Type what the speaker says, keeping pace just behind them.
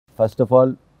First of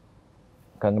all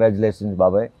congratulations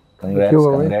బాబాయ్,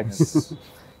 congrats.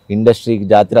 ఇండస్ట్రీకి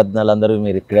జాతిరత్నాలు అందరూ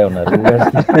మీరు ఇక్కడే ఉన్నారు.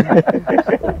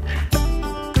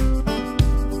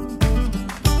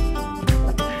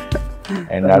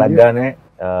 అండ్ అడగగానే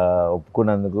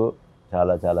ఒప్పుకున్నందుకు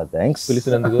చాలా చాలా థ్యాంక్స్.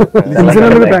 పిలిచినందుకు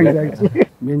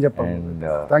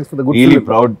రియలీ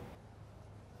ప్రౌడ్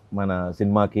మన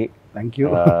సినిమాకి.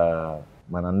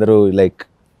 మనందరూ లైక్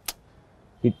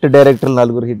హిట్ డైరెక్టర్,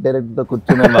 నలుగురు హిట్ డైరెక్టర్తో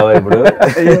కూర్చున్నాం బాబా ఇప్పుడు.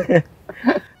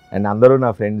 అండ్ అందరూ నా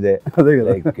ఫ్రెండ్సే.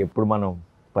 లైక్ ఎప్పుడు మనం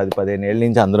 10-15 ఏళ్ళ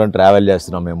నుంచి అందరం ట్రావెల్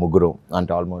చేస్తున్నాం మేము ముగ్గురు,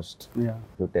 అంటే almost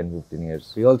 10-15 years.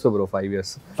 Also bro 5 years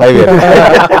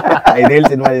 5 ఏళ్ళు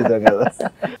సినిమా చేసాం కదా.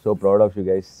 So proud of you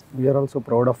guys. We are also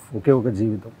proud of ఒకే ఒక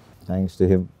జీవితం. Thanks to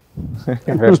him.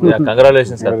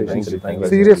 Congratulations.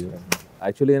 Serious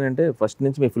actually ఏంటంటే ఫస్ట్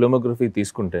నుంచి మీ ఫిల్మోగ్రఫీ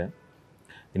తీసుకుంటే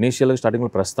ఇనీషియల్గా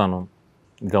స్టార్టింగ్లో ప్రస్థానం,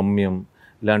 గమ్యం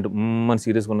ఇలాంటి మన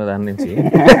సీరియస్గా ఉన్న దాని నుంచి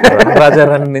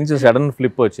రాజారాణి నుంచి సడన్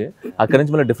ఫ్లిప్ వచ్చి అక్కడి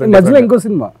నుంచి మళ్ళీ డిఫరెంట్ మధ్యలో ఇంకో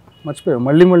సినిమా మర్చిపోయాం,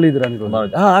 మళ్ళీ ఇది రాని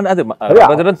అదే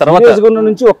తర్వాత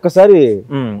నుంచి ఒక్కసారి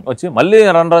వచ్చి మళ్ళీ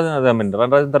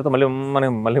రణరాజన్ తర్వాత మళ్ళీ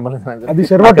అది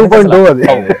శర్మ 2.0. అది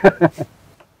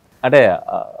అంటే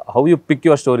how you pick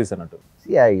your stories అన్నట్టు.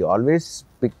 I always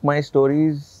pick my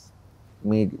stories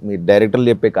మీ డైరెక్టర్లు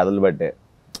చెప్పే కథలు బట్టే.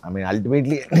 ఐ మీన్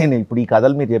అల్టిమేట్లీ నేను ఇప్పుడు ఈ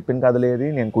కథలు మీరు చెప్పిన కథలు ఏది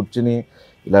నేను కూర్చుని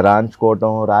ఇలా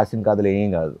రాయించుకోవటం, రాసిన కథలు ఏం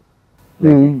కాదు.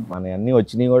 మన అన్నీ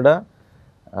వచ్చినాయి కూడా.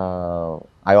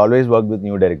 I always work with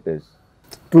new directors.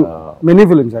 Many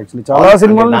films actually చాలా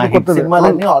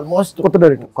సినిమాలన్నీ ఆల్మోస్ట్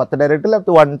కొత్త డైరెక్టర్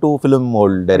లేకపోతే 1-2 ఫిల్మ్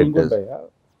ఓల్డ్ డైరెక్టర్స్.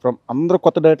 ఫ్రమ్ అందరూ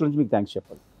కొత్త డైరెక్టర్ నుంచి మీకు థ్యాంక్స్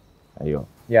చెప్పాలి. అయ్యో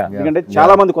ఎందుకంటే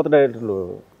చాలా మంది కొత్త డైరెక్టర్లు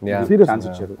ఛాన్స్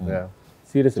ఇచ్చారు.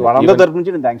 సీరియస్లీ వాళ్ళందరి తరపు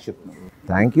నుంచి నేను థ్యాంక్స్ చెప్తున్నాను.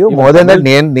 Thank you. More than that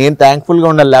నేను థ్యాంక్ఫుల్ గా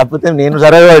ఉండాలి, లేకపోతే నేను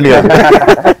సరిగా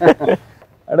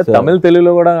అంటే తమిళ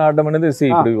తెలుగులో కూడా ఆడడం అనేది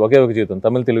ఇప్పుడు ఒకే ఒక జీవితం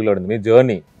తమిళ తెలుగులో ఆడింది మీ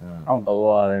journey.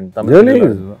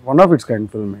 One of it's kind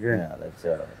film.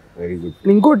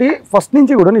 ఇంకోటి ఫస్ట్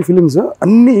నుంచి కూడా నీ ఫిలిమ్స్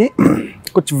అన్ని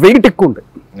కొంచెం వెయిట్ ఎక్కువ ఉంటాయి.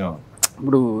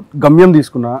 ఇప్పుడు గమ్యం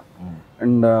తీసుకున్నా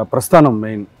అండ్ ప్రస్థానం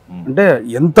మెయిన్ అంటే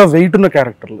ఎంత వెయిట్ ఉన్న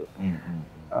క్యారెక్టర్లు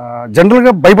జనరల్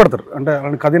గా భయపడతారు. అంటే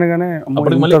అలాంటి కథ వినగానే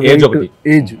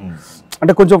ఏజ్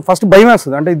అంటే కొంచెం ఫస్ట్ భయం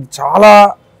వేస్తుంది. అంటే ఇది చాలా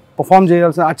పర్ఫామ్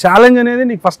చేయాల్సిన ఆ ఛాలెంజ్ అనేది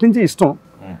నీకు ఫస్ట్ నుంచి ఇష్టం.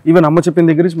 ఈవెన్ అమ్మ చెప్పిన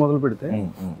దగ్గర నుంచి మొదలు పెడితే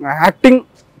యాక్టింగ్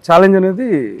ఛాలెంజ్ అనేది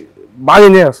బాగా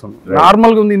ఎంజాయ్ చేస్తాను.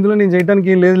 నార్మల్గా ఉంది ఇందులో నేను చేయడానికి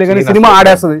ఏం లేదు, కానీ సినిమా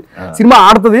ఆడేస్తుంది, సినిమా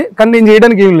ఆడుతుంది కానీ నేను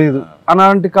చేయడానికి ఏం లేదు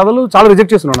అలాంటి కథలు చాలా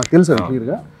రిజెక్ట్ చేస్తున్నాను, నాకు తెలుసు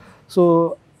క్లియర్గా. సో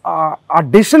ఆ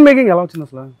డెసిషన్ మేకింగ్ ఎలా వచ్చింది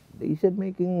అసలు? డెసిషన్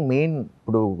మేకింగ్ మెయిన్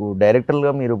ఇప్పుడు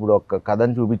డైరెక్టర్గా మీరు ఇప్పుడు ఒక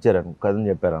కథను చూపించారనుకో, కథను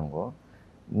చెప్పారనుకో,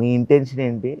 మీ ఇంటెన్షన్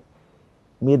ఏంటి,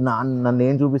 మీరు నన్ను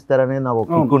ఏం చూపిస్తారనేది నాకు ఒక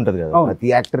కిక్ ఉంటుంది కదా ప్రతి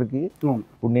యాక్టర్కి.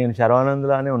 ఇప్పుడు నేను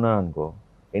శర్వానంద్లానే ఉన్నాను అనుకో,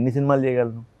 ఎన్ని సినిమాలు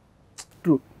చేయగలను?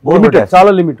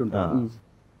 చాలా లిమిట్ ఉంటుంది.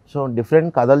 సో డిఫరెంట్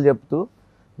కథలు చెప్తూ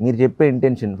మీరు చెప్పే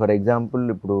ఇంటెన్షన్, ఫర్ ఎగ్జాంపుల్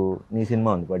ఇప్పుడు నీ సినిమా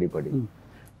ఉంది పడి పడి,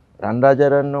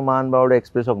 రణరాజారన్ మహానుభావుడు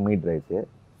ఎక్స్ప్రెస్ ఒక మీటర్ అయితే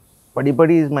పడి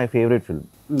పడి is my favourite film.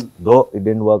 Though it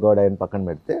didn't work out ఆయన పక్కన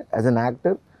పెడితే, యాజ్ అన్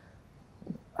యాక్టర్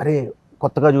అరే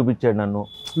కొత్తగా చూపించాడు నన్ను,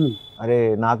 అరే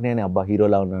నాకు నేనే అబ్బా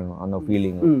హీరోలా ఉన్నాను అన్న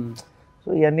ఫీలింగ్. సో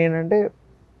ఇవన్నీ ఏంటంటే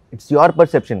ఇట్స్ యువర్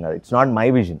పర్సెప్షన్ కదా, it's not my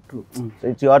vision, so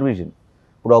it's your vision.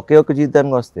 ఇప్పుడు ఒకే ఒక్క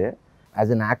జీవితానికి వస్తే యాజ్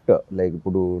అన్ యాక్టర్ లైక్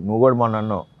ఇప్పుడు నువ్వు కూడా మొన్న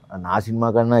అన్నావు నా సినిమా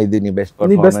కన్నా ఇది నీ best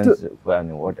performance,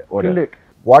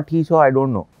 what he so I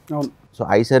don't know. So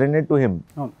I surrendered to him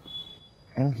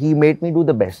and he made me do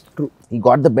the best. True. He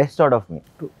got the best out of me.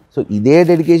 True. So ఇదే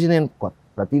dedication నేను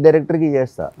ప్రతి డైరెక్టర్కి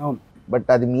చేస్తా, but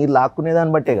అది మీరు లాక్కునే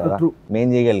దాన్ని బట్టే కదా మేము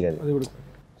చేయగలిగేది.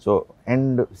 సో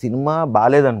అండ్ సినిమా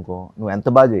బాగాలేదనుకో నువ్వు ఎంత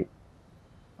బాగా చేయి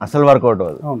అసలు వర్కౌట్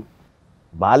అవ్వదు.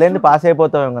 బాగాలేని పాస్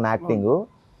అయిపోతావు ఇంకా యాక్టింగ్.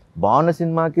 బాగున్న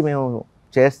సినిమాకి మేము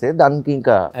చేస్తే దానికి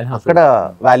ఇంకా అక్కడ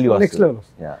వాల్యూ నెక్స్ట్ లెవెల్.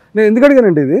 నేను ఎందుకు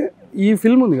అడిగానంటే ఇది ఈ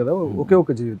ఫిల్మ్ ఉంది కదా ఒకే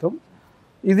ఒక జీవితం,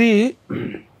 ఇది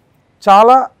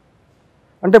చాలా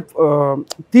అంటే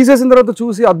తీసేసిన తర్వాత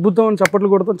చూసి అద్భుతం అని చప్పట్లు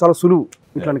కొడతాం చాలా సులువు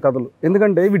ఇట్లాంటి కథలు,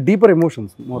 ఎందుకంటే ఇవి deeper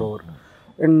emotions more over.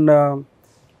 And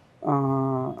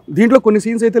దీంట్లో కొన్ని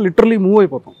సీన్స్ అయితే లిటరలీ మూవ్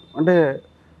అయిపోతాం. అంటే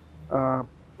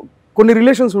కొన్ని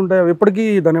రిలేషన్స్ ఉంటాయి అవి ఎప్పటికీ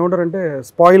దాన్ని ఏమంటారంటే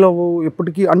స్పాయిల్ అవ్వు,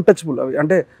 ఎప్పటికీ అన్టచబుల్, అవి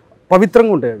అంటే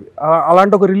పవిత్రంగా ఉంటాయి అవి.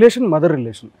 అలాంటి ఒక రిలేషన్ మదర్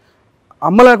రిలేషన్.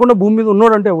 అమ్మ లేకుండా భూమి మీద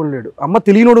ఉన్నాడు అంటే ఎవడు లేడు, అమ్మ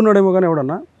తెలియనోడు ఉన్నాడేమో కానీ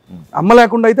ఎవడన్నా, అమ్మ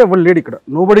లేకుండా అయితే ఎవడు లేడు ఇక్కడ,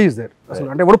 నో బడీ ఈజ్ దేర్ అసలు,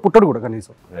 అంటే ఎవడు పుట్టడు కూడా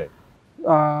కనీసం.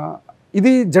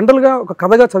 ఇది జనరల్గా ఒక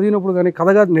కథగా చదివినప్పుడు కానీ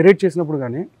కథగా నెరేట్ చేసినప్పుడు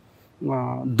కానీ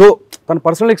దో తన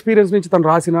పర్సనల్ ఎక్స్పీరియన్స్ నుంచి తను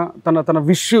రాసిన తన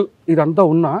విష్ ఇదంతా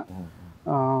ఉన్నా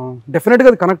డెఫినెట్గా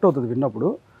అది కనెక్ట్ అవుతుంది విన్నప్పుడు.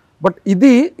 బట్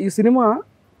ఇది ఈ సినిమా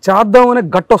చేద్దామనే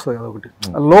గట్టు వస్తుంది కదా ఒకటి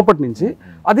లోపటి నుంచి,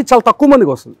 అది చాలా తక్కువ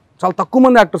మందికి వస్తుంది, చాలా తక్కువ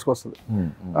మంది యాక్టర్స్కి వస్తుంది.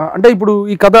 అంటే ఇప్పుడు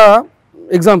ఈ కథ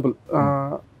ఎగ్జాంపుల్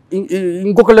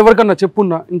ఇంకొకళ్ళు ఎవరికన్నా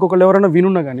చెప్పున్నా ఇంకొకళ్ళు ఎవరైనా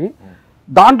వినున్నా కానీ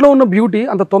దాంట్లో ఉన్న బ్యూటీ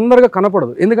అంత తొందరగా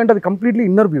కనపడదు, ఎందుకంటే అది కంప్లీట్లీ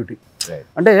ఇన్నర్ బ్యూటీ.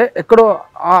 అంటే ఎక్కడో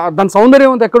దాని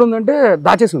సౌందర్యం అంతా ఎక్కడ ఉందంటే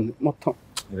దాచేసి ఉంది మొత్తం.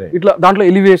 ఇట్లా దాంట్లో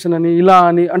ఎలివేషన్ అని ఇలా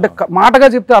అని అంటే మాటగా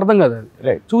చెప్తే అర్థం కాదు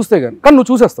అది చూస్తే కానీ, కానీ నువ్వు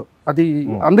చూసేస్తావు అది.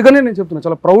 అందుకనే నేను చెప్తున్నా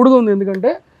చాలా ప్రౌడ్గా ఉంది,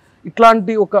 ఎందుకంటే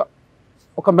ఇట్లాంటి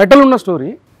ఒక మెటల్ ఉన్న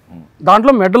స్టోరీ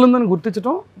దాంట్లో మెటల్ ఉందని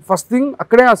గుర్తించడం ఫస్ట్ థింగ్,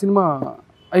 అక్కడే ఆ సినిమా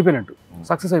అయిపోయినట్టు,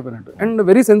 సక్సెస్ అయిపోయినట్టు. And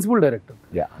very sensible director.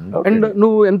 And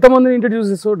నువ్వు ఎంతమందిని ఇంట్రడ్యూస్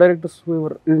చేస్తావు డైరెక్టర్స్,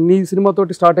 నీ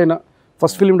సినిమాతోటి స్టార్ట్ అయిన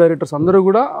ఫస్ట్ ఫిల్మ్ డైరెక్టర్స్ అందరూ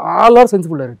కూడా ఆల్ ఆర్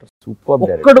సెన్సిబుల్ డైరెక్టర్స్.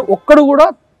 ఒక్కడు కూడా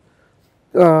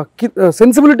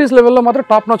సెన్సిబిలిటీస్ లెవెల్లో మాత్రం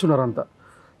టాప్ నాచ్ ఉన్నారు. అంతా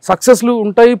సక్సెస్లు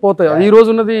ఉంటాయి పోతాయి, ఈ రోజు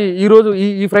ఉన్నది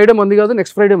ఈ ఫ్రైడే మంది కాదు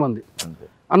నెక్స్ట్ ఫ్రైడే మంది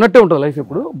అన్నట్టే ఉంటుంది లైఫ్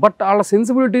ఎప్పుడు. బట్ వాళ్ళ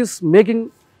సెన్సిబిలిటీస్ మేకింగ్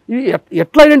ఇవి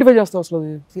ఎట్లా ఐడెంటిఫై చేస్తావు అసలు?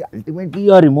 అది అల్టిమేట్లీ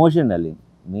యువర్ ఇమోషన్ అది.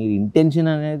 మీ ఇంటెన్షన్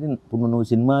అనేది, ఇప్పుడు నువ్వు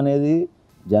సినిమా అనేది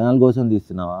జనాల కోసం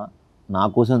తీస్తున్నావా, నా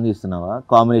కోసం తీస్తున్నావా,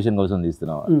 కాంబినేషన్ కోసం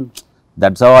తీస్తున్నావా,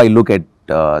 that's how I look at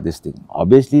this thing.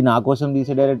 Obviously నా కోసం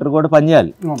తీసే డైరెక్టర్ కూడా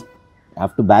పనిచేయాలి,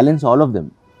 have to balance all of them.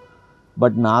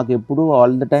 But నాకు ఎప్పుడు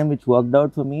all the time which worked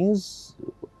out for me is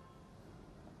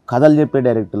కథలు చెప్పే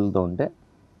డైరెక్టర్లతో ఉంటే,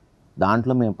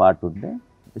 దాంట్లో మేము పార్ట్ ఉంటే,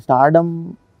 స్టార్డమ్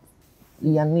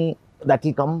ఇవన్నీ that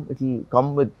will come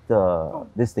with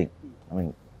this thing. I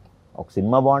mean ఒక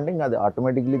సినిమా బాండింగ్ అది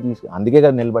ఆటోమేటిక్లీ అందుకే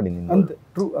కదా నిలబడింది. అంతే,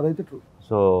 ట్రూ, అదైతే ట్రూ.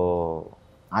 సో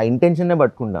ఆ ఇంటెన్షన్నే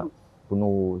పట్టుకుంటా. ఇప్పుడు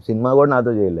నువ్వు సినిమా కూడా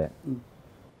నాతో చేయలే.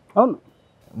 అవును,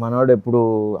 మనవాడు ఎప్పుడు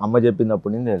అమ్మ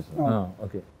చెప్పినప్పుడు నేను తెలుసు.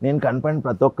 నేను కనపడిన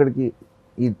ప్రతి ఒక్కడికి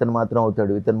ఇతను మాత్రం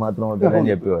అవుతాడు, ఇతను మాత్రం అవుతాడు అని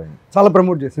చెప్పేవాడిని. చాలా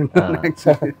ప్రమోట్ చేసి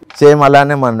సేమ్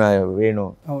అలానే మన వేణు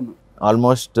అవును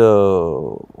ఆల్మోస్ట్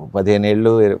 15 ఏళ్ళ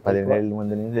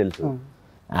ముందు నుంచి తెలుసు.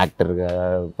 యాక్టర్గా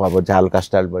పాపం చాలా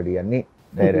కష్టాలు పడి అన్నీ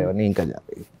అన్నీ ఇంకా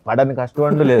పడని కష్టం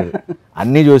అంటూ లేదు,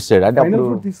 అన్నీ చూస్తాడు. అంటే అప్పుడు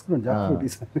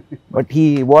but he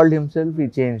evolved himself, he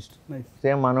changed.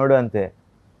 Same మనోడు అంతే.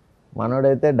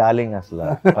 మనోడైతే డార్లింగ్ అసలు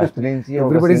ఫస్ట్ నుంచి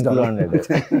ఉండేది.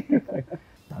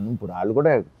 తను ఇప్పుడు వాళ్ళు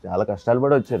కూడా చాలా కష్టాలు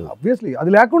పడి వచ్చారు. ఆబ్వియస్లీ అది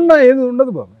లేకుండా ఏది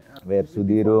ఉండదు బాబు. వేరు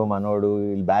సుధీర్, మనోడు,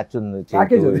 వీళ్ళు బ్యాచ్ ఉంది,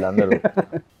 వీళ్ళందరూ.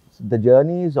 The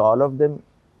journey is all of them.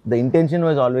 The intention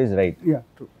was always right. Yeah,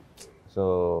 true. So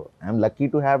I'm lucky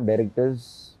to have directors.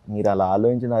 మీరు అలా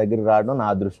ఆలోచించి నా దగ్గర రావడం నా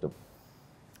అదృష్టం.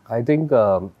 I think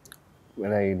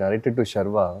when I narrated to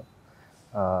Sharwa,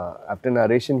 after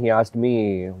narration he asked me,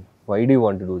 why do you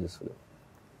want to do this film?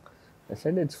 I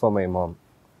said it's for my mom.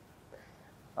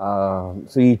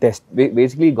 So he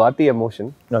basically got the emotion.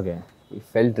 Okay. He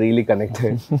felt really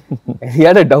connected. And he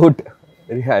had a doubt.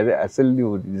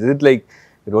 Is it like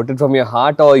you wrote it from your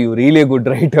heart or you really a good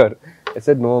writer? I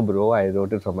said, no bro, I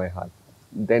wrote it from my heart.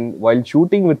 Then while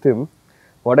shooting with him,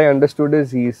 what I understood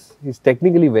is he's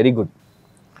technically very good.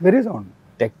 Very sound.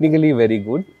 Technically very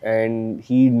good, and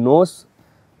he knows,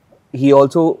 he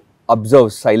also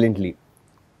observes silently.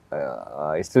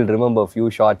 I still remember a few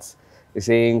shots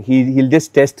saying he'll just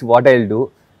test what I'll do.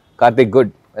 Karthik, good.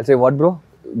 I'll say, what bro?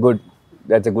 Good.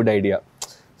 That's a good idea.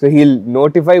 So he'll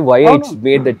notify why it's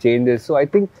made the changes. So I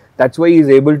think that's why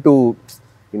he's able to,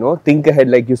 think ahead.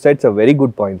 Like you said, it's a very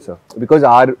good point, sir. Because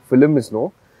our film is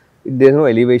there's no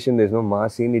elevation, there's no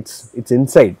mass scene. It's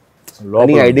inside.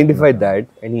 And he identified that,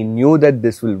 and he knew that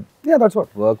this will that's what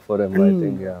work for him. I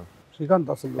think, yeah.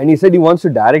 Srikanth And he said he wants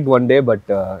to direct one day, but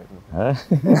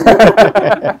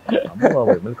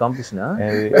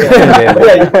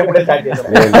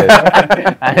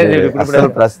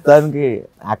ప్రస్తుతానికి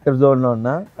actor zone లో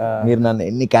ఉన్నా. మీరు నన్ను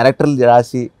ఎన్ని క్యారెక్టర్లు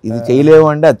రాసి ఇది చేయలేవు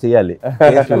అంటే అది చేయాలి,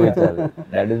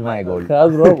 దట్ ఈస్ మై గోల్.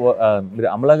 కాదు బ్రో, మీరు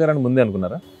అమలా గారు అని ముందే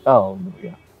అనుకున్నారా?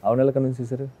 అవును, ఎలా కన్విన్స్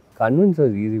చేశారు? Convince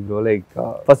was easy, bro. Like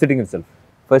first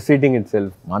sitting it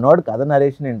self. మనోడు కథ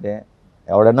నరేషన్ అంటే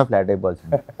ఎవడన్నా ఫ్లాట్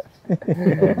అయిపోతుంది.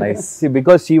 Nice. See,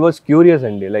 because she was curious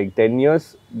and like 10 years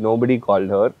nobody called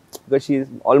her because she's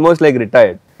almost like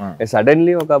retired. And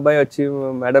suddenly oka abbai vachi,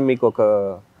 madam meeku oka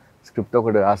script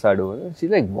okadu rasadu.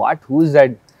 She's like, what, who's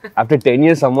that? After 10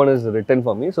 years someone has written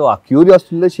for me. So a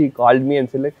curiosity, she called me and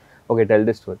said like, okay, tell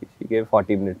this story. She gave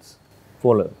 40 minutes.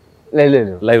 Phone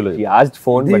Live lo. She asked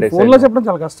phone, but I said phone lo cheppadam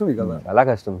chala kashtam kada. Chala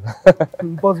kashtam.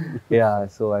 Impossible. Yeah,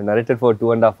 so I narrated for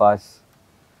 2.5 hours.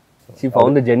 She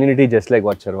found the genuinity just like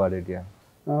what Sharwa did. Yeah.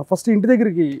 First ఇంటి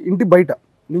దగ్గరికి, ఇంటి బయట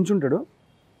నించుంటాడు.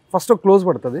 First ఒక close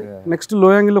పడుతుంది, next లో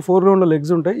యాంగిల్లో 4 రౌండ్ల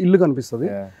legs ఉంటాయి, ఇల్లు కనిపిస్తుంది,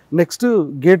 నెక్స్ట్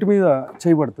గేట్ మీద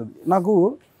చేయి పడుతుంది. నాకు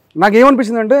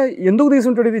నాకేమనిపించింది అంటే ఎందుకు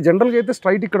తీసుంటాడు ఇది, జనరల్గా అయితే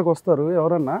స్ట్రైట్ ఇక్కడికి వస్తారు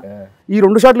ఎవరన్నా, ఈ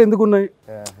 2 షాట్లు ఎందుకు ఉన్నాయి,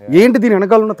 ఏంటి దీని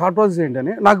వెనకాల ఉన్న థాట్ ప్రాసెస్ ఏంటి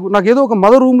అని నాకు ఏదో ఒక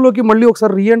మదర్ రూమ్ లోకి మళ్ళీ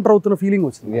ఒకసారి రీఎంటర్ అవుతున్న ఫీలింగ్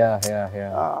వచ్చింది.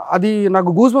 అది నాకు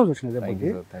గూస్ బంప్స్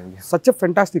వచ్చినాయి. సచ్ ఎ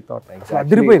ఫెంటాస్టిక్ థాట్,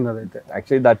 అదిరిపోయింది అదైతే.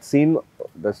 Actually that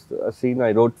scene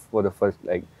I wrote for the first,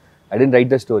 like I didn't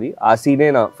write the story, ఆ సీనే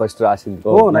నా ఫస్ట్ రాసింది.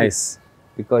 Oh nice.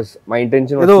 Because my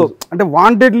intention ఏదో అంటే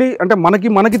వాంటెడ్లీ, అంటే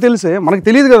మనకి తెలిసే, మనకి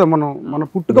తెలియదు కదా మన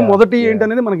పుట్టుక మొదటి ఏంటి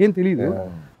అనేది మనకేం తెలియదు.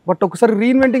 బట్ ఒకసారి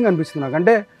రీఇన్వెంటింగ్ అనిపిస్తుంది నాకు,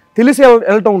 అంటే తెలిసి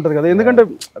వెళ్ళటం ఉంటుంది కదా, ఎందుకంటే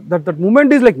that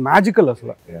moment is like magical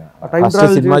అసలు.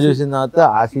 సినిమా చూసిన తర్వాత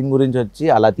ఆ సీన్ గురించి వచ్చి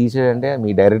అలా తీసేయంటే మీ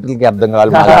డైరెక్టర్కి అర్థం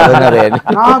కావాలి.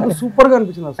 నాకు సూపర్ గా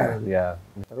అనిపించింది అసలు.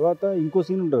 తర్వాత ఇంకో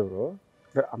సీన్ ఉంటుంది బ్రో,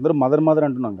 అందరూ మదర్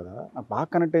అంటున్నాం కదా, నాకు బాగా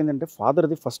కనెక్ట్ అయిందంటే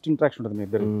ఫాదర్ది ఫస్ట్ ఇంట్రాక్షన్ ఉంటుంది మీ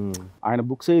ఇద్దరు. ఆయన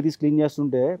బుక్స్ ఏది క్లీన్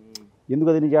చేస్తుంటే ఎందుకు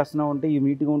అది నేను చేస్తున్నావు అంటే ఈ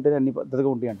నీట్గా ఉంటుంది అన్ని పద్ధతిగా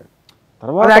ఉంటాయి అంటారు.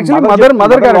 తర్వాత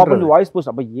మదర్ వాయిస్ పోస్ట్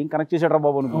అబ్బాయి ఏం కనెక్ట్ చేశాడు రా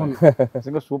బాబు అనుకో,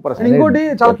 సూపర్. ఇంకోటి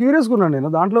చాలా క్యూరియస్ గా ఉన్నాను నేను,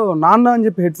 దాంట్లో నాన్న అని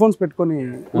చెప్పి హెడ్ ఫోన్స్ పెట్టుకొని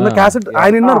ఉన్న క్యాసెట్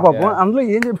ఆయన విన్నారు పాపం, అందులో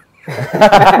ఏం చెప్పి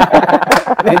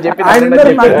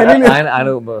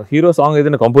హీరో సాంగ్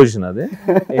ఏదైనా కంపోజిషన్ అది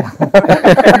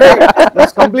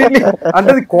కంప్లీట్లీ అంటే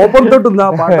అది కోపంతో ఉందా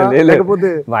పాట,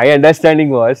 లేకపోతే my understanding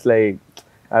was like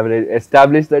I will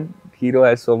establish that hero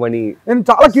has so many. నేను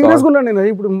చాలా క్యూరియస్ గా ఉన్నాను నేను,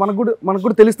 ఇప్పుడు మనకు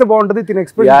కూడా తెలిస్తే బాగుంటది తిన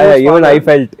expect. even I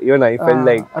felt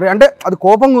like అరే అంటే అది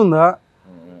కోపంగా ఉందా,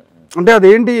 అంటే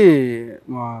అదేంటి,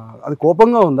 అది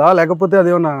కోపంగా ఉందా లేకపోతే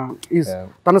అదేమన్నా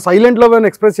తన సైలెంట్ లవ్ అని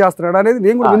ఎక్స్ప్రెస్ చేస్తున్నాడు అనేది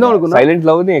నేను కూడా విందాం అనుకున్నా. సైలెంట్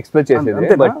లవ్ ని ఎక్స్ప్రెస్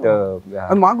చేసేది, బట్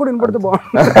అది మాకు కూడా వినపడితే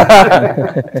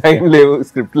బాగుంటుంది. టైం లేవు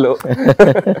స్క్రిప్ట్ లో.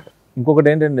 ఇంకొకటి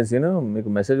ఏంటంటే సీన్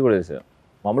మీకు మెసేజ్ కూడా చేశారు.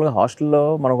 మామూలుగా హాస్టల్లో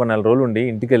మనం ఒక 4 రోజులు ఉండి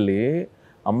ఇంటికి వెళ్ళి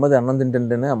అమ్మది అన్నం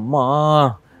తింటుంటేనే అమ్మా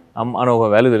అని ఒక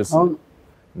వాల్యూ తెలుస్తుంది.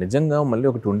 నిజంగా మళ్ళీ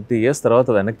ఒక 20 years తర్వాత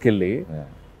వెనక్కి వెళ్ళి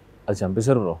అది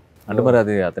చంపేశారు బ్రో. అంటే మరి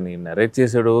అది అతని నరేట్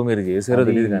చేశాడో మీరు చేశారో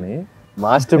తెలియదు కానీ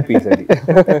మాస్టర్ పీస్ అది.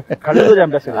 కళ్ళతో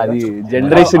చంపేశాడు. అది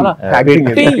జనరేషన్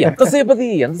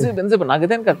ఎంతసేపు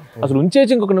నాకైతే అసలు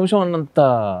ఉంచేసి ఇంకొక నిమిషం అన్నంత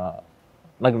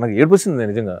నాకు ఏడుపు వచ్చింది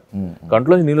నిజంగా,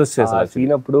 కంట్లో నీళ్ళు వచ్చేసారు.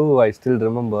 సీనప్పుడు I still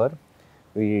remember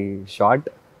we shot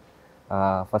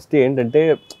first ఏంటంటే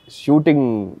షూటింగ్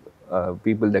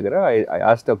పీపుల్ దగ్గర ఐ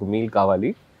ఆస్క్డ్ ఒక మీల్ కావాలి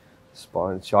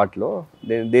షార్ట్లో.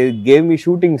 They gave me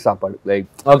shooting సాపాడు, like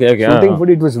shooting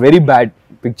food. It was very bad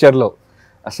పిక్చర్లో.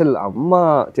 అసలు అమ్మ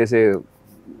చేసే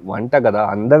వంట కదా,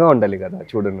 అందంగా ఉండాలి కదా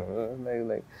చూడను.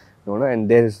 Like no. And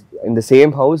there is in the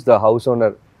same house the house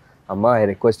owner, అమ్మ ఐ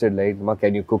రిక్వెస్టెడ్ లైక్ అమ్మ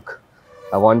can you cook,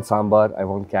 I want sambar, I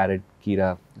want carrot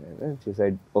కీరా. She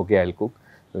said okay, I'll cook.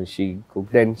 So she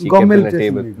cooked and she kept on the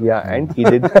table. Yeah, and he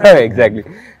did exactly.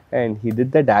 And he did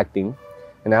that acting.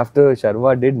 And after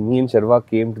Sharwa did, me and Sharwa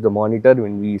came to the monitor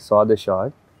when we saw the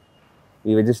shot.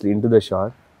 We were just into the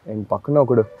shot. And Pakana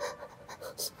could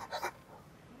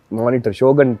monitor,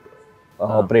 Shogun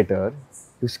operator,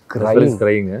 he was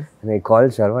crying. And I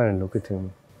called Sharwa and looked at him.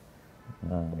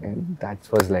 And that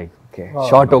was like, okay,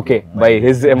 shot okay by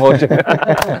his emotion.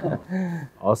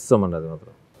 అవసరం అండి అది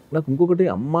మాత్రం. నాకు ఇంకొకటి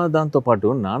అమ్మ దాంతో పాటు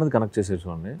నాన్నది కనెక్ట్ చేసే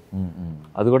చూడండి,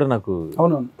 అది కూడా నాకు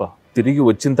తిరిగి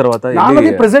వచ్చిన తర్వాత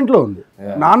ప్రెసెంట్ లో ఉంది.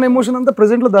 నాన్న ఎమోషన్ అంతా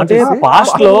ప్రెసెంట్ లో,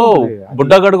 పాస్ట్ లో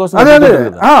బుడ్డగాడు కోసం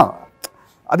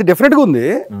అది డెఫినెట్ గా ఉంది.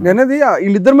 నేనేది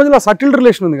వీళ్ళిద్దరి మధ్యలో సటిల్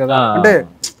రిలేషన్ ఉంది కదా, అంటే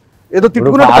ఏదో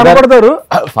తిట్టుకున్నట్టు కనపడతారు.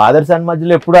 ఫాదర్ సన్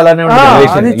మధ్యలో ఎప్పుడు అలానే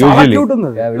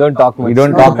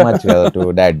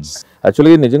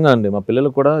యాక్చువల్గా నిజంగా అండి మా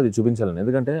పిల్లలకు కూడా అది చూపించాలండి.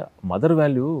 ఎందుకంటే మదర్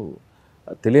వాల్యూ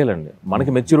తెలియాలండి.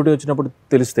 మనకి మెచ్యూరిటీ వచ్చినప్పుడు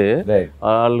తెలిస్తే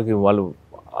వాళ్ళు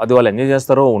ఎంజాయ్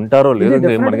చేస్తారో ఉంటారో లేదో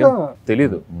మనకి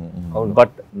తెలియదు.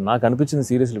 బట్ నాకు అనిపించింది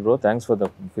seriously bro, thanks for the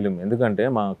film. ఎందుకంటే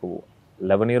మాకు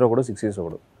 11 years ఒకడు 6 years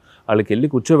ఒకడు వాళ్ళకి వెళ్ళి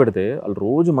కూర్చోబెడితే వాళ్ళు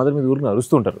రోజు మదర్ మీద ఊరికి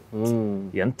అరుస్తుంటారు.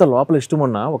 ఎంత లోపల ఇష్టం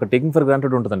ఉన్నా ఒక టేకింగ్ ఫర్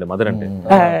గ్రాంటెడ్ ఉంటుందండి మదర్ అంటే.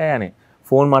 అని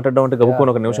ఫోన్ మాట్లాడడం అంటే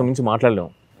గబుక్కొని 1 నిమిషం నుంచి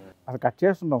మాట్లాడలేము, అది కట్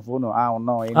చేస్తున్నాం ఫోన్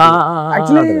ఉన్నాం.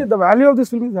 Actually the value of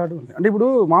this film is that. అంటే ఇప్పుడు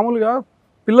మామూలుగా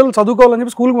పిల్లలు చదువుకోవాలని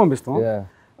చెప్పి స్కూల్కి పంపిస్తాం,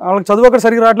 వాళ్ళకి చదువు అక్కడ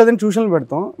సరిగ్గా రావట్లేదని ట్యూషన్లు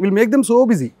పెడతాం. Will make them so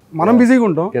busy, మనం బిజీగా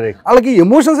ఉంటాం. వాళ్ళకి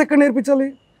ఎమోషన్స్ ఎక్కడ నేర్పించాలి,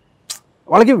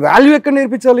 వాళ్ళకి వాల్యూ ఎక్కడ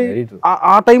నేర్పించాలి,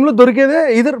 ఆ టైంలో దొరికేదే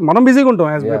ఇదర్ మనం బిజీగా ఉంటాం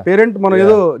యాజ్ పేరెంట్. మనం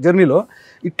ఏదో జర్నీలో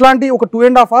ఇట్లాంటి ఒక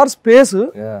 2.5 hours స్పేస్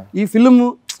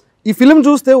ఈ ఫిల్మ్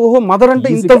చూస్తే ఓహో మదర్ అంటే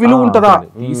ఇంత విలువ ఉంటుందా,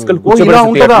 ఇలా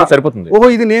ఉంటుందా, ఓహో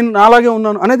ఇది నేను నాలాగే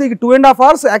ఉన్నాను అనేది 2.5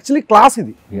 hours యాక్చువల్లీ క్లాస్.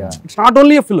 ఇది it's not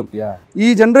only a film. ఈ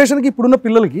జనరేషన్ కి ఇప్పుడున్న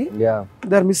పిల్లలకి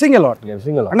they are missing a lot.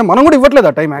 అంటే మనం కూడా ఇవ్వట్లేదు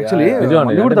ఆ టైం యాక్చువల్లీ.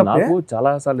 నాకు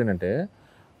చాలా సార్లు ఏంటంటే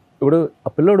ఇప్పుడు ఆ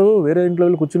పిల్లడు వేరే ఇంట్లో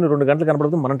కూర్చుని 2 గంటలు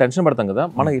కనపడుతుంది, మనం టెన్షన్ పడతాం కదా,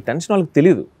 మనకి ఈ టెన్షన్ వాళ్ళకి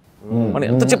తెలియదు. మనం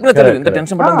ఎంత చెప్పినా తెలియదు, ఎంత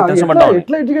టెన్షన్ పడ్డాం.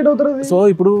 ఎట్లా ఎడ్యుకేట్ అవుతారు అది? సో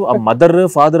ఇప్పుడు ఆ మదర్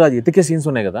ఫాదర్ అది ఎతికే సీన్స్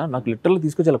ఉన్నాయి కదా, నాకు లిటరల్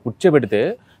తీసుకొచ్చి అలా కూర్చోబెడితే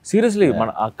సీరియస్లీ మన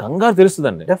ఆ కంగారు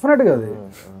తెలుస్తుందండి. డెఫినెట్ గా అది.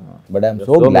 But I'm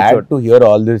so glad to hear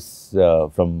all this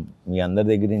from మీ అందరి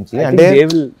దగ్గర నుంచి. అంటే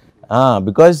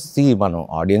బికాస్ సి మనం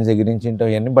ఆడియన్స్ దగ్గర నుంచి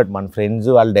ఉంటాం, బట్ మన ఫ్రెండ్స్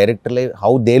వాళ్ళ director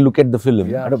how they look at the film,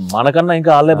 అంటే మనకన్నా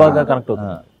ఇంకా వాళ్ళే బాగా కనెక్ట్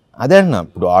అవుతుంది. అదే అన్న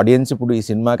ఇప్పుడు ఆడియన్స్ ఇప్పుడు ఈ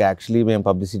సినిమాకి యాక్చువల్లీ మేము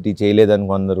పబ్లిసిటీ చేయలేదని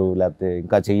కొందరు, లేకపోతే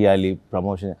ఇంకా చెయ్యాలి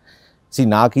ప్రమోషన్. సి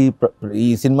నాకు ఈ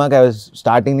సినిమాకి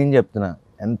స్టార్టింగ్ నుంచి చెప్తున్నా,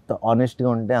 ఎంత ఆనెస్ట్గా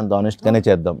ఉంటే అంత ఆనెస్ట్గానే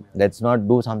చేద్దాం. Let's not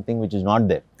do something which is not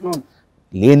there.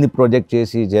 లేని ప్రాజెక్ట్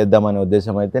చేసి చేద్దామనే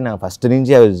ఉద్దేశం అయితే నాకు ఫస్ట్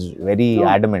నుంచి I was very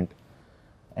adamant.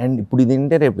 And ఇప్పుడు ఇది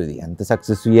వింటే రేపు ఇది ఎంత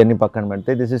సక్సెస్ ఇవన్నీ పక్కన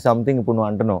పెడితే దిస్ ఇస్ సంథింగ్ ఇప్పుడు నువ్వు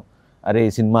అంటున్నావు, అరే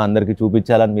ఈ సినిమా అందరికీ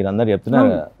చూపించాలని మీరు అందరు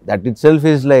చెప్తున్నారు. That it self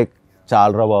is like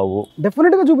చాలరా బాబు,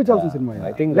 డెఫినెట్ గా చూపించాల్సిన సినిమా.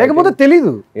 లేకపోతే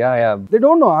తెలీదు, దే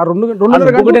డోంట్ నో. ఆ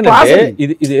 2.5 గంటలు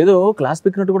ఇది ఏదో క్లాస్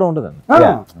పిక్కినట్టు కూడా ఉండదు.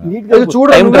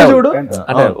 చూడు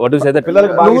అంటే వాట్ యు సే దట్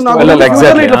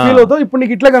ఇట్లా ఫీల్ అవుతావు, ఇప్పుడు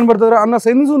నీకు ఇట్లా కనబడుతుంది అన్న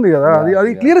సెన్స్ ఉంది కదా, అది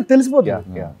క్లియర్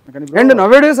తెలిసిపోతుంది. అండ్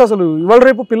నవ్ డేస్ అసలు ఇవాళ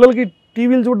రేపు పిల్లలకి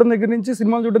టీవీలు చూడడం దగ్గర నుంచి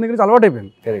సినిమాలు చూడడం దగ్గర నుంచి అలవాటు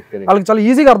అయిపోయింది. వాళ్ళకి చాలా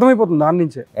ఈజీగా అర్థమైపోతుంది దాని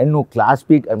నుంచే. అండ్ నువ్వు క్లాస్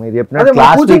పీక్ మీరు చెప్పిన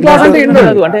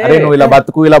నువ్వు ఇలా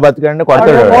బతుకు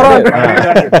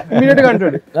అంటే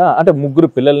అంటే ముగ్గురు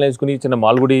పిల్లల్ని వేసుకుని చిన్న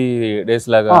మాల్గుడి డేస్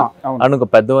లాగా అండ్ ఇంకా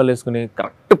పెద్దవాళ్ళు వేసుకుని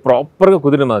కరెక్ట్ ప్రాపర్ గా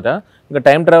కుదిరిన మాట. ఇంకా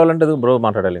టైం ట్రావెల్ అంటే బ్రో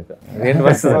మాట్లాడాలి. ఇంకా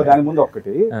దాని ముందు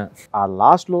ఒక్కటి, ఆ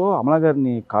లాస్ట్ లో అమలా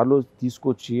గారిని కార్లో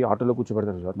తీసుకొచ్చి ఆటోలో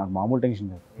కూర్చోబెడతారు సార్, నాకు మామూలు టెన్షన్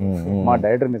లేదు. మా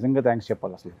డైరెక్టర్ నిజంగా థ్యాంక్స్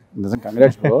చెప్పాలి, అసలు నిజంగా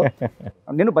కంగ్రాట్స్ బ్రో.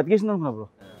 నేను బతికేసింది అనుకున్నా బ్రో.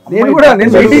 నేను కూడా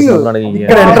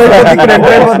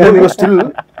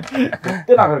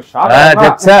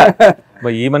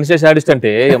ఈ మనిషి సాడిస్ట్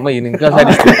అంటే అమ్మ ఈయన ఇంకా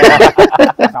సాడిస్ట్.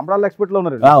 సంబరాల ఎక్స్పర్ట్ లో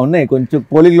ఉన్నారు. ఉన్నాయి కొంచెం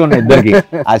పోలికలు ఉన్నాయి ఇద్దరికి.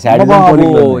 ఆ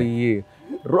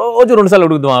రోజు 2 సార్లు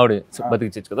అడుగుదాం ఆవిడ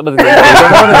బతికిచ్చు కదా,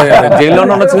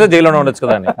 జైల్లోనే ఉండొచ్చు కదా, జైల్లోనే ఉండొచ్చు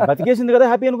కదా అని. బతికేసింది కదా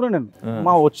హ్యాపీ అనుకున్నాను నేను.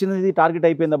 మా వచ్చినది టార్గెట్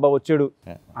అయిపోయింది అబ్బా వచ్చాడు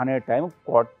అనే టైం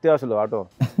కొట్టే అసలు ఆటో.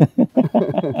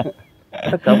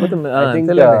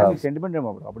 సెంటిమెంట్ ఏమో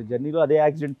అప్పుడు జర్నీలో అదే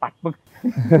యాక్సిడెంట్ పట్టు.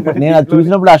 నేను అది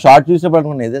చూసినప్పుడు, ఆ షార్ట్ చూసినప్పుడు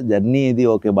అనుకున్నాను జర్నీ ఇది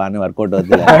ఓకే బాగానే వర్కౌట్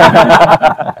అవుతుంది.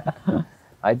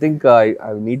 I think I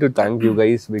need to thank you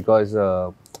guys because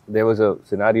there was a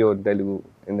scenario in Telugu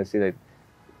industry that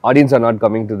audience are not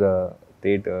coming to the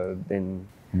theater. Then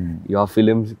your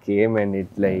films came and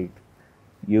it like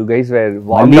you guys were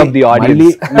warmed up the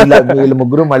audience. వీళ్ళు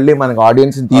ముగ్గురు మళ్ళీ మనకు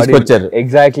audience తీసుకొచ్చారు.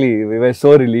 Exactly, we were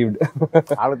so relieved.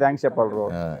 వాళ్ళకి thanks చెప్పాలి bro,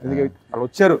 వాళ్ళు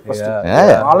వచ్చారు.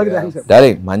 వాళ్ళకి థ్యాంక్స్. సరే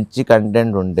మంచి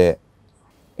కంటెంట్ ఉంటే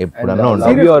ఎప్పుడన్నా I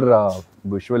love your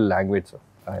visual language, sir.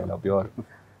 I love your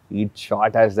each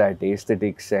shot has that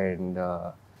aesthetics and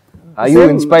are you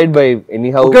inspired by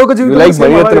anyhow? Oke Oka Jeevitham, you like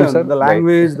Mani Ratnam, sir? The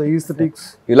language, the aesthetics,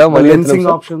 you love Mani the Ratnam, lensing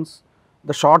sir? options,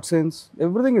 the shot sense,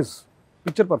 everything is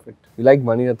picture perfect. You like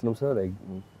Mani Ratnam, sir? Like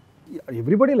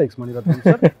everybody likes Mani Ratnam,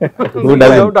 sir. Who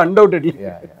doesn't? Undoubtedly.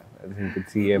 yeah. I think you could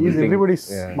see everything. He's everybody's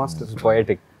master. It's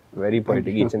poetic, very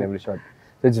poetic, each and every shot.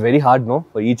 So it's very hard, no,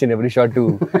 for each and every shot to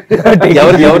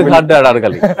ఎవరికి heart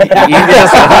అడగాలి,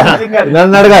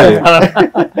 నన్ను అడగాలి.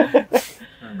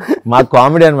 మా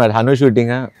comedy అనమాట Hanu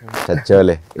shooting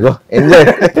చచ్చేవాలే ఇగో enjoy.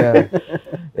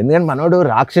 ఎందుకంటే మనోడు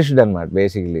రాక్షసుడు అనమాట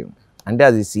బేసిక్లీ. అంటే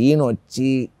అది సీన్ వచ్చి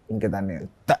ఇంకా దాన్ని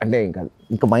అంటే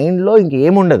ఇంకా మైండ్లో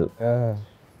ఇంకేముండదు.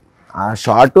 ఆ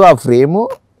షార్ట్ ఆ ఫ్రేము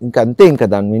ఇంకంతే, ఇంకా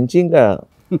దాని మించి ఇంకా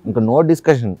నో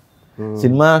డిస్కషన్.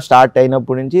 సినిమా స్టార్ట్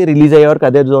అయినప్పటి నుంచి రిలీజ్ అయ్యే వరకు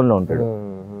అదే జోన్లో ఉంటాడు.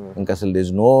 ఇంకా అసలు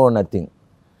దిస్ నో నథింగ్.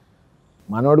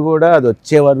 మనోడు కూడా అది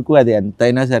వచ్చే వరకు అది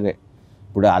ఎంతైనా సరే,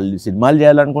 ఇప్పుడు వాళ్ళు సినిమాలు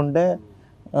చేయాలనుకుంటే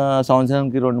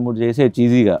సంవత్సరానికి 2-3 చేసేయచ్చు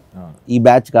ఈజీగా. ఈ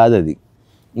బ్యాచ్ కాదు అది.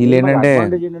 వీళ్ళు ఏంటంటే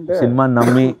సినిమాని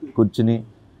నమ్మి కూర్చుని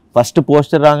ఫస్ట్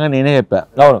పోస్టర్ రాగా నేనే చెప్పా.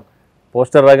 అవును,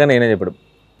 పోస్టర్ రాగా నేనే చెప్పాడు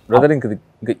బ్రదర్, ఇంకా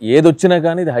ఏది వచ్చినా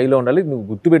కానీ ఇది హైలో ఉండాలి, నువ్వు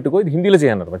గుర్తుపెట్టుకో, ఇది హిందీలో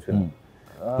చేయన్నారు. మర్చిపోయి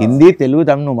హిందీ తెలుగు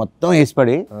తమిళ నువ్వు మొత్తం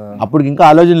వేసిపడి అప్పుడు ఇంకా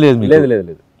ఆలోచన లేదు. లేదు లేదు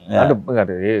లేదు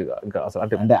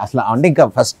అంటే అసలు అంటే ఇంకా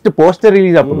ఫస్ట్ పోస్టర్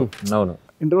రిలీజ్ అప్పుడు. అవును,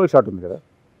 ఇంటర్వల్ షాట్ ఉంది కదా,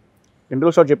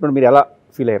 ఇంటర్వల్ షాట్ చెప్పినప్పుడు మీరు ఎలా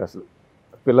ఫీల్ అయ్యారు అసలు?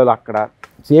 పిల్లలు అక్కడ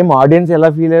సేమ్ ఆడియన్స్ ఎలా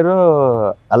ఫీల్ అయ్యారో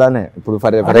అలానే. ఇప్పుడు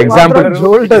ఫర్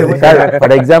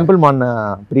ఎగ్జాంపుల్ మొన్న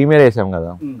ప్రీమియర్ వేసాం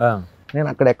కదా, నేను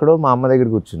అక్కడెక్కడో మా అమ్మ దగ్గర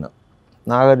కూర్చున్నా,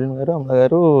 నాగార్జున గారు అమ్మ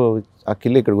గారు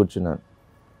అఖిల్ ఇక్కడ కూర్చున్నాను.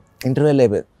 ఇంటర్వ్యూలు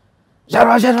అయిపోయింది,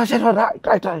 శర్వా శర్వా శర్వా రా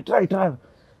ఇట్రా ఇట్రా ఇట్రా ఇట్రా.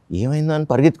 ఏమైందో అని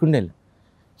పరిగెత్తుకుని వెళ్ళి,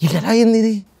 ఇది ఎలా అయింది,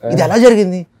 ఇది ఎలా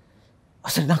జరిగింది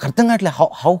అసలు నాకు అర్థం కావట్లేదు.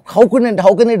 How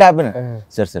can it happen?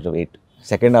 Sir wait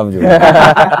second half చూడండి.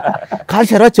 కాదు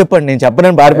శర్వా చెప్పండి, నేను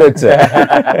చెప్పనని పారిపోవచ్చు సార్.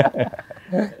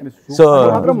 సో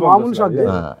మామూలు షాక్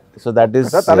సో దట్ ఈస్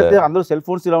తర్వాత అందరూ సెల్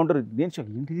ఫోన్స్ ఇలా ఉంటారు, నేను షాక్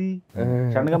ఏంటిది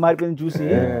సడన్ గా మారిపోయింది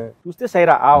చూస్తే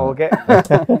సైరా ఓకే.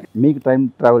 మీకు టైం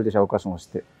ట్రావెల్ చేసే అవకాశం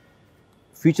వస్తే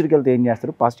ఫ్యూచర్కి వెళ్తే ఏం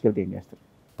చేస్తారు, పాస్ట్కి వెళ్తే ఏం చేస్తారు?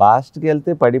 పాస్ట్కి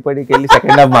వెళ్తే పడికి వెళ్ళి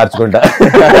సెకండ్ హాఫ్ మార్చుకుంటా.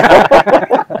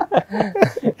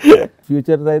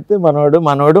 ఫ్యూచర్ అయితే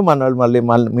మనోడు మళ్ళీ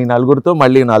మీ నలుగురితో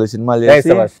మళ్ళీ 4 సినిమాలు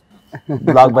చేసి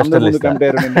బ్లాక్ బస్టర్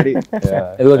కంపేర్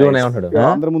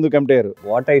అందరి ముందు compare.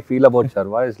 What I feel about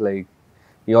Sharwa is like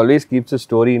he always keeps a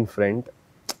story in front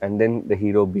and then the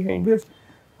hero behind,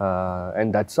 and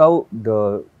that's how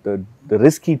the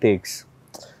risk he takes.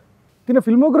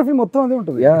 Filmography మొత్తం అదే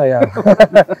ఉంటుంది. Yeah.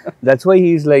 That's why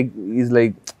he's like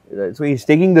so he's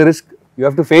taking the risk. You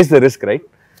have to face the risk, right?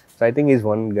 So I think he's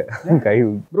one guy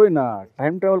who bro నా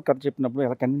time travel కథ చెప్పినప్పుడు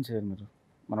ఎలా convince అయ్యారు మీరు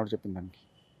మనోడు చెప్పిన దానికి?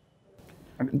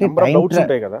 అంటే డౌట్స్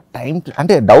ఉంటాయి కదా, టైం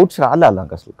అంటే డౌట్స్ రాలే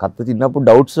నాకు అసలు. కథ చిన్నప్పుడు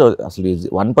డౌట్స్ అసలు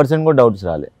 1% కూడా డౌట్స్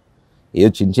రాలే. ఏదో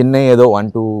చిన్న ఏదో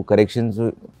 1-2 కరెక్షన్స్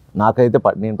నాకైతే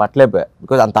నేను పట్టలేకపోయా.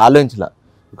 బికాజ్ అంత ఆలోచించలే.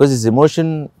 Because his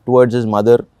emotion towards his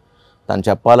mother, తను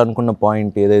చెప్పాలనుకున్న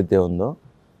పాయింట్ ఏదైతే ఉందో,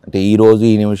 అంటే ఈ రోజు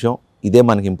ఈ నిమిషం ఇదే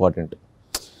మనకి important.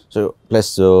 So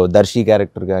plus Darsi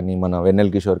character కానీ మన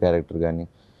వెన్నెల్ కిషోర్ క్యారెక్టర్ కానీ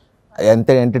ఎంత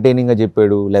ఎంటర్టైనింగ్గా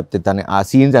చెప్పాడు. లేకపోతే తన ఆ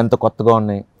సీన్స్ ఎంత కొత్తగా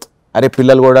ఉన్నాయి. అరే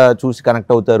పిల్లలు కూడా చూసి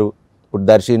కనెక్ట్ అవుతారు. ఇప్పుడు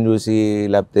దర్శిని చూసి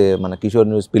లేకపోతే మన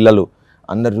కిషోర్ని చూసి పిల్లలు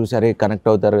అందరు చూసి అరే కనెక్ట్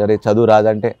అవుతారు. అరే చదువు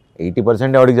రాదంటే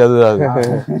 80% ఎవరికి చదువు రాదు.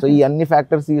 సో ఈ అన్ని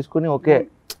ఫ్యాక్టర్స్ తీసుకుని ఓకే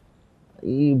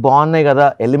ఈ బాగున్నాయి కదా,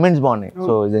 ఎలిమెంట్స్ బాగున్నాయి.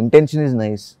 So intention is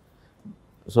nice.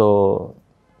 So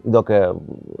ఇదొక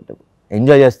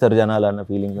ఎంజాయ్ చేస్తారు జనాలు అన్న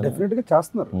ఫీలింగ్ డెఫినెట్గా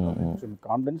చేస్తున్నారు.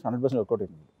 కాన్ఫిడెన్స్ 100% వర్కౌట్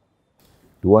అయింది.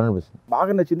 200%.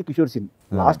 బాగా నచ్చింది కిషోర్ సీన్.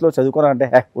 లాస్ట్ లో చదువుకోరా అంటే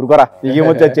ఉరుకోరా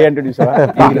ఏమొచ్చా చేయంటాడు.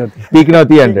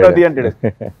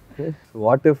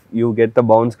 what if you get the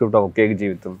bound script of Oke Oka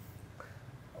Jeevitham?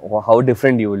 How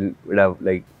different you would have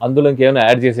like. అందులో ఇంకేమైనా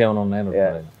యాడ్ చేసి ఏమైనా ఉన్నాయని.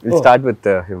 We'll start with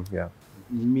him. Yeah.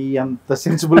 మీ అంత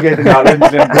సెన్సిబుల్ గా అయితే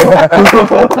ఆలోచించలేను.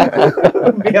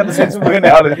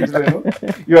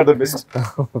 You are the best.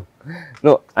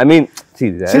 No, I mean, see,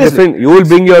 different. You will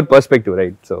bring your perspective,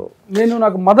 right? So.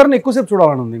 నాకు మదర్ని ఎక్కువసేపు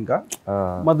చూడాలని ఉంది. ఇంకా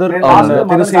మదర్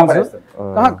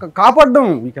కాపాడడం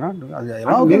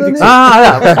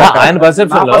ఆయన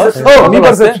పర్సెప్షన్ లో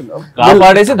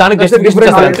కాపాడేసి దానికి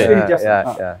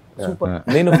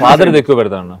నేను ఫాదర్ ఎక్కువ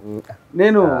పెడతాను.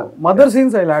 నేను mother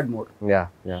scenes I add more.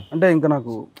 అంటే ఇంకా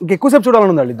నాకు ఇంకెక్కువసేపు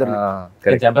చూడాలని ఉంది వాళ్ళిద్దరు.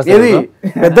 ఏది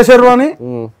పెద్ద శర్వాణి,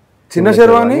 చిన్న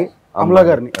శర్వాణి, అమలా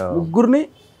గారిని, ముగ్గురిని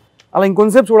అలా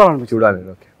ఇంకొంతసేపు చూడాలి.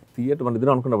 థియేటర్ మన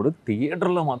ఇద్దరు అనుకున్నప్పుడు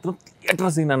థియేటర్లో మాత్రం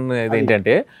థియేటర్ సీన్ అనేది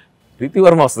ఏంటంటే ప్రీతి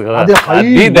వర్మ వస్తుంది కదా,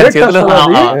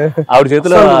 ఆవిడ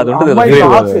చేతిలో అది ఉంటుంది.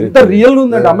 ఎంత రియల్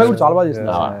ఉందంటే అమ్మాయి కూడా చాలా బాగా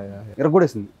చేసింది,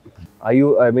 ఇరగొడేసింది.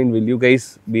 Will you guys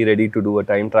be ready to do a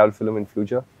time travel film in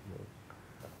future?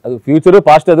 అది ఫ్యూచర్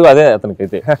పాస్ట్ అది అదే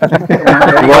అతనికైతే.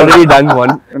 Already done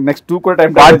one. Next 2 కూడా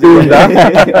టైం ట్రావెల్ ఉందా?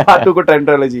 Part 2 కూడా టైం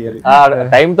ట్రావెల్ చేయాలి.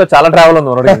 టైంతో చాలా ట్రావెల్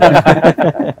ఉంది.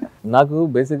 నాకు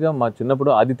బేసిక్ గా మా చిన్నప్పుడు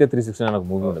ఆదిత్య 360 అని ఒక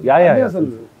మూవీ ఉంటుంది.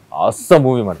 Awesome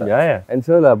movie, Mata. Yeah. And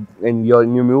sir, in your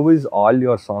new movies, all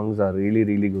your songs are really,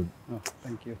 really good.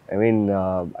 Thank you.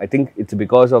 I think it's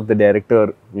because of the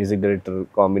music director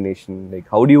combination. Like,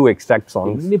 how do you extract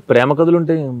songs? ఇన్ని ప్రేమ కథలు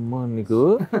ఉంటాయి అమ్మా నీకు,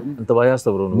 ఎంత బాగా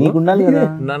చేస్తావు bro. నీకు ఉండాలి కదా.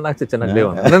 నాకు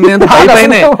లేవు.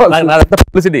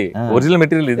 పబ్లిసిటీ ఒరిజినల్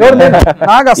మెటీరియల్ ఇది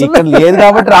లేదు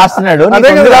కాబట్టి రాస్తున్నాడు,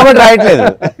 కాబట్టి రాయట్లేదు.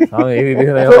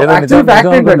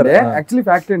 యాక్చువల్లీ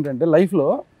ఫ్యాక్ట్ ఏంటంటే లైఫ్ లో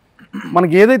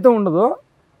మనకి ఏదైతే ఉండదో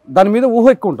దాని మీద ఊహ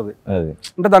ఎక్కువ ఉంటుంది.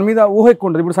 అంటే దాని మీద ఊహ ఎక్కువ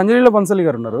ఉంటుంది. ఇప్పుడు సంజయ్లో బన్సలి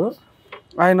గారు ఉన్నారు,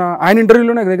 ఆయన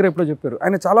ఇంటర్వ్యూలో నాకు దగ్గర ఎప్పుడో చెప్పారు,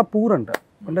 ఆయన చాలా పూర్ అంట.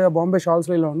 అంటే బాంబే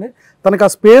షాల్స్లో ఇలా ఉండి తనకు ఆ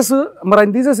స్పేస్, మరి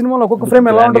ఆయన తీసే సినిమాలో ఒక్కొక్క ఫ్రేమ్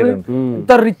ఎలా ఉంటుంది,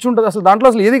 ఎంత రిచ్ ఉంటుంది, అసలు దాంట్లో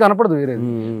అసలు ఏది కనపడదు వేరేది.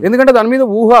 ఎందుకంటే దాని మీద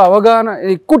ఊహ అవగాహన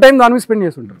ఎక్కువ టైం దాని మీద స్పెండ్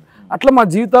చేస్తుంటారు. అట్లా మా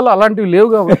జీవితాల్లో అలాంటివి లేవు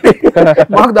కాబట్టి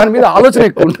మాకు దాని మీద ఆలోచన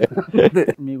ఎక్కువ ఉంటుంది.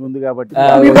 మీకు ఉంది కాబట్టి.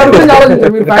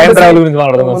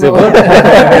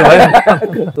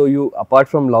 So you, apart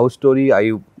from love story, are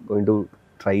you going to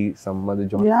try some other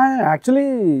genre? Yeah, actually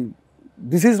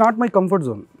this is not my comfort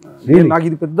zone. నాకు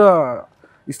ఇది పెద్ద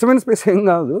ఇష్టమైన స్పేస్ ఏం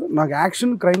కాదు. నాకు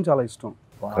యాక్షన్, క్రైమ్ చాలా ఇష్టం.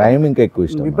 క్రైమ్ ఇంకా ఎక్కువ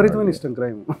ఇష్టం, విపరీతమైన ఇష్టం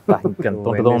క్రైమ్.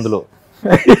 అందులో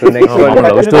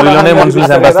స్టోరీలోనే మనుషులు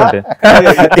చంపేస్తుంటే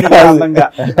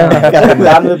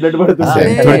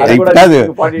కాదు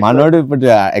మనోడు ఇప్పుడు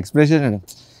ఎక్స్ప్రెషన్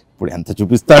ఇప్పుడు ఎంత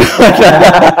చూపిస్తాడు.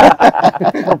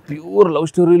 ప్యూర్ లవ్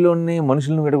స్టోరీలోనే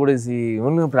మనుషులను విడగొడేసి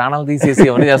ప్రాణాలు తీసేసి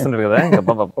అవన్నీ చేస్తుంటారు కదా.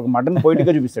 ఒక మటన్ పోయిట్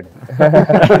గా చూపిస్తాడు.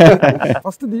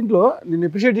 ఫస్ట్ దీంట్లో నేను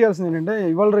అప్రిషియేట్ చేయాల్సింది ఏంటంటే,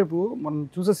 ఇవాళ రేపు మనం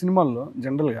చూసే సినిమాల్లో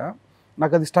జనరల్గా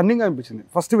నాకు అది స్టన్నింగ్ అనిపించింది.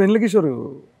 ఫస్ట్ వెన్నెల కిషోర్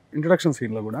ఇంట్రొడక్షన్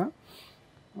సీన్లో కూడా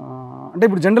అంటే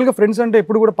ఇప్పుడు జనరల్గా ఫ్రెండ్స్ అంటే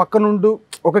ఎప్పుడు కూడా పక్కన ఉంటూ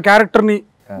ఒక క్యారెక్టర్ని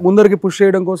ముందరికి పుష్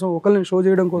చేయడం కోసం, ఒకరిని షో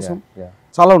చేయడం కోసం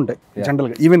చాలా ఉంటాయి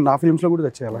జనరల్గా. ఈవెన్ నా ఫిల్మ్స్లో కూడా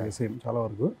తెచ్చాయి అలాగే సేమ్ చాలా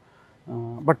వరకు.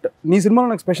 బట్ నీ సినిమాలో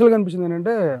నాకు స్పెషల్గా అనిపించింది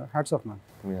ఏంటంటే హ్యాట్స్ ఆఫ్ మ్యాన్.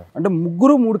 అంటే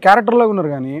ముగ్గురు 3 క్యారెక్టర్ లాగా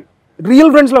ఉన్నారు కానీ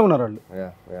రియల్ ఫ్రెండ్స్ లాగా ఉన్నారు వాళ్ళు.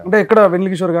 అంటే ఇక్కడ వెన్నెల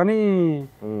కిషోర్ కానీ,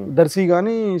 దర్శి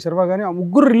కానీ, శర్వా కానీ, ఆ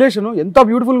ముగ్గురు రిలేషన్ ఎంత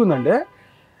బ్యూటిఫుల్గా ఉందంటే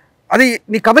అది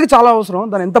నీ కథకి చాలా అవసరం.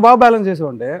 దాన్ని ఎంత బాగా బ్యాలెన్స్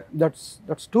చేసావంటే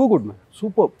that's too good man,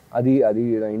 super. అది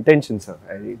ఇంటెన్షన్ సార్.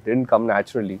 అది didn't come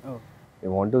naturally. I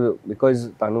want to, because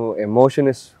tanu emotion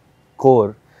is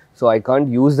core, so I can't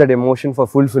use that emotion for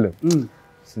full film.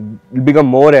 So it'll become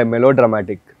more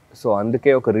melodramatic. So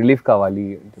అందుకే ఒక relief కావాలి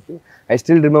అని చెప్పి. I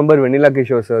still remember Vennela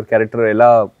Kishore sir character ఎలా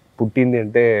పుట్టింది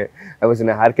అంటే I was in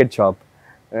a haircut shop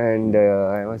and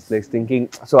I was like thinking,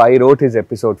 so I wrote his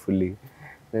episode fully.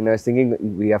 Then I was thinking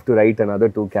we have to write another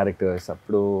 2 characters.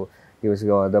 Appudu he was,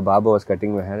 the Baba was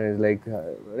cutting my hair and he was like,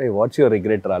 hey, what's your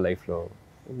regret ra life lo?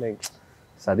 Like,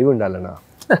 sadi undalana.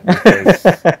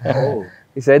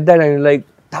 He said that and I was like,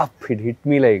 tough. It hit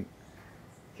me like,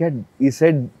 he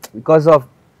said because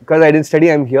I didn't study,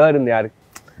 I'm here in the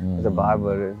as a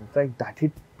barber. It's like that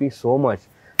hit me so much.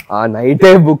 ఆ నైటే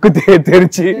book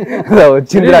తెరిచి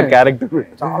వచ్చింది ఆ character.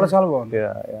 చాలా చాలా బాగుంది.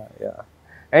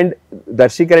 And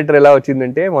Darsi character ఎలా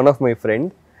వచ్చిందంటే one of my friend,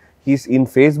 he's in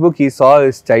Facebook, he saw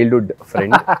his childhood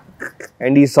friend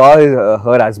and he saw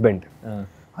her husband.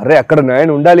 అరే అక్కడ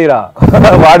నేను ఉండాలిరా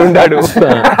వాడుండాడు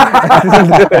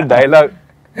డైలాగ్.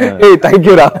 థ్యాంక్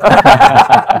యూ రా.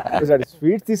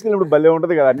 స్వీట్స్ తీసుకెళ్ళినప్పుడు భలే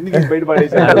ఉంటది కదా, అన్ని బయట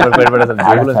పడేసి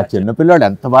చిన్నపిల్లాడు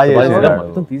ఎంత బాగా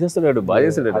మొత్తం తీసేస్తాడు, బాగా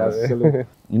చేస్తాడు.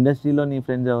 ఇండస్ట్రీలో నీ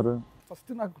ఫ్రెండ్స్ ఎవరు?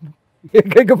 ఫస్ట్ నాకు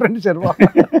ఏకైక ఫ్రెండ్ శర్వా.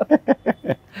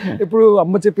 ఇప్పుడు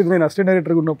అమ్మ చెప్పింది, నేను అసిస్టెంట్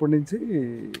డైరెక్టర్గా ఉన్నప్పటి నుంచి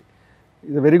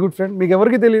ఇది వెరీ గుడ్ ఫ్రెండ్. మీకు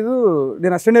ఎవరికి తెలీదు,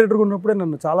 నేను అసిస్టెంట్ డైరెక్టర్గా ఉన్నప్పుడే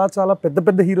నన్ను చాలా చాలా పెద్ద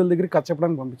పెద్ద హీరోల దగ్గరికి కథ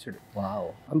చెప్పడానికి పంపించాడు.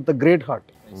 అంత గ్రేట్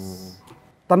హార్ట్.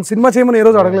 తన సినిమా చేయమని ఏ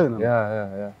రోజు అడగలేదు నేను.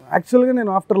 యాక్చువల్గా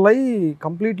నేను ఆఫ్టర్ లై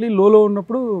కంప్లీట్లీ లోలో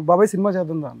ఉన్నప్పుడు బాబాయ్ సినిమా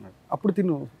చేద్దాం అన్నాడు. అప్పుడు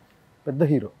తిను పెద్ద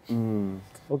hero.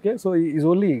 Okay, so is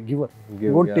only giver,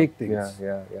 won't take things.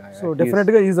 So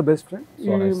డెఫినెట్గా ఈజ్ ద బెస్ట్ ఫ్రెండ్.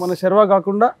 మన శర్వా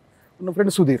కాకుండా ఉన్న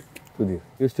friend Sudheer.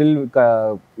 You still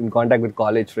in contact with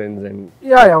college friends and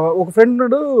ఒక ఫ్రెండ్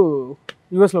ఉన్నాడు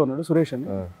యుఎస్ లో ఉన్నాడు, సురేష్ అని,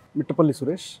 మిట్టపల్లి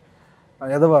సురేష్.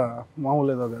 ఎదవ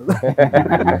మామూలు ఏదో కాదు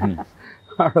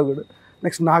ఆడొకడు.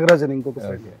 నెక్స్ట్ నాగరాజ్ అని ఇంకొక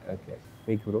ఫ్రెండ్. okay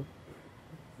మీకు bro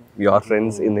your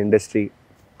friends in the industry?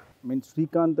 Mean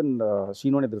Srikanth and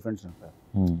Srinu అని ఇద్దరు ఫ్రెండ్స్ ఉంటారు.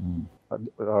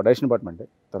 డైరెక్షన్ డిపార్ట్మెంట్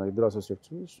తన ఇద్దరు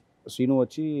అసోసియేట్స్. శ్రీను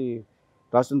వచ్చి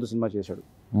రాష్ట్రంతో సినిమా చేశాడు,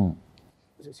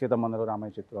 సీతమ్మందరు,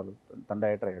 రామయ్య చిత్రాలు, తన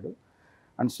డైరెక్టర్ అయ్యాడు.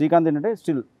 అండ్ శ్రీకాంత్ ఏంటంటే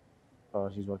స్టిల్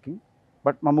షీఈ్ వర్కింగ్.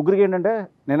 బట్ మా ముగ్గురికి ఏంటంటే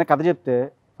నేనే కథ చెప్తే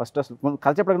ఫస్ట్ అసలు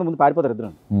కథ చెప్పడానికి ముందు పారిపోతారు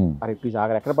ఇద్దరు. అరే ప్లీజ్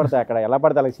ఆగరు, ఎక్కడ పడితే అక్కడ ఎలా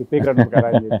పడితే అలా చెప్పేయగలరు కదా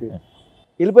అని చెప్పి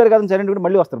వెళ్ళిపోయారు. కదా సైలెంట్ కూడా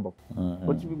మళ్ళీ వస్తారు బాబు,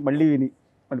 వచ్చి మళ్ళీ విని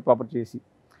మళ్ళీ ప్రాపర్ చేసి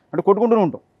అంటే కొట్టుకుంటూనే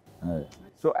ఉంటాం.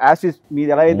 సో యాజ్ ఇస్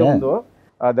మీది ఎలా అయితే ఉందో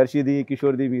దర్శిది,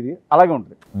 కిషోర్ది, మీది అలాగే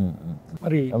ఉంటుంది.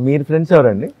 మరి మీరు ఫ్రెండ్స్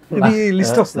ఎవరండి? ఇది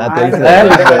లిస్ట్ వస్తుంది.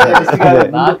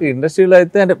 నాకు ఇండస్ట్రీలో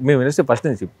అయితే అంటే మేము ఇండస్ట్రీ ఫస్ట్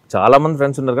నుంచి చాలా మంది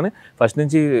ఫ్రెండ్స్ ఉన్నారు, కానీ ఫస్ట్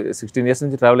నుంచి 16 years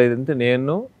నుంచి ట్రావెల్ అయ్యిందంటే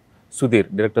నేను, సుధీర్,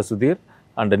 డైరెక్టర్ సుధీర్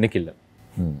అండ్ నిఖిల్.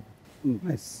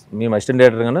 మేము అసిస్టెంట్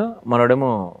డైరెక్టర్ గాను, మనోడేమో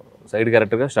సైడ్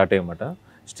క్యారెక్టర్గా స్టార్ట్ అయ్యమాట.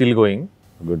 Still going.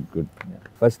 Good.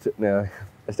 First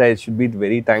I should be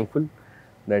very thankful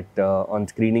that on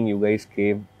screening you guys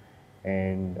came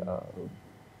and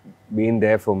been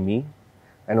there for me.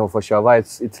 I know for Shava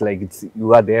it's like you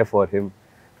are there for him,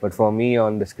 but for me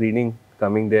on the screening,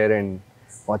 coming there and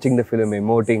watching the film,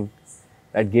 emoting,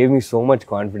 that gave me so much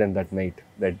confidence that night,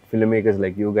 that filmmakers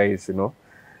like you guys, you know,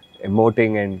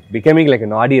 emoting and becoming like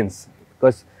an audience.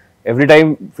 Because every time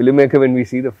filmmaker, when we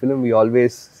see the film, we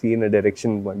always see in a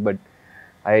direction, but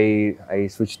I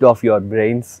switched off your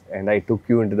brains and I took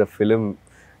you into the film.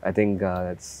 I think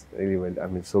that's really well.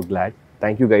 I'm so glad.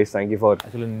 Thank you guys. Thank you for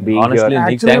being honestly, here.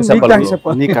 నీకు thanks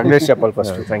చెప్పాలి. నీ congrats చెప్పాలి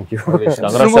first. Thank you.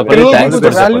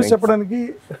 Values చెప్పడానికి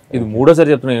ఇది మూడోసారి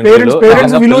చెప్తున్నాను.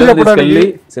 Parents విలువ తీసుకెళ్ళి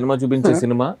సినిమా చూపించే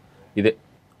సినిమా ఇదే,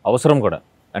 అవసరం కూడా,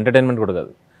 ఎంటర్టైన్మెంట్ కూడా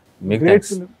కాదు. మీకు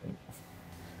థ్యాంక్స్.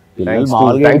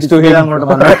 Thanks to him.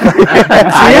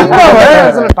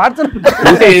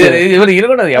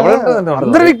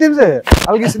 అందరు విక్టిమ్స్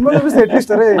వాళ్ళకి సినిమా చూపిస్తే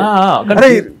అట్లీస్ట్ అరే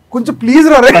కొంచెం ప్లీజ్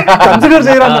రా కన్సిడర్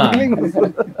చేయరా.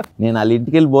 నేను వాళ్ళ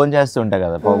ఇంటికి వెళ్ళి భోజనం చేస్తూ ఉంటా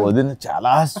కదా, పాపం వదిన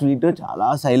చాలా స్వీట్, చాలా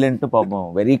సైలెంట్, పాపం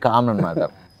వెరీ కామ్ అనమాట.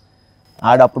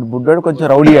 ఆడప్పుడు బుడ్డోడు కొంచెం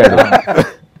రౌడీ ఆడు.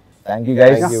 Thank you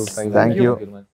guys. Thank you.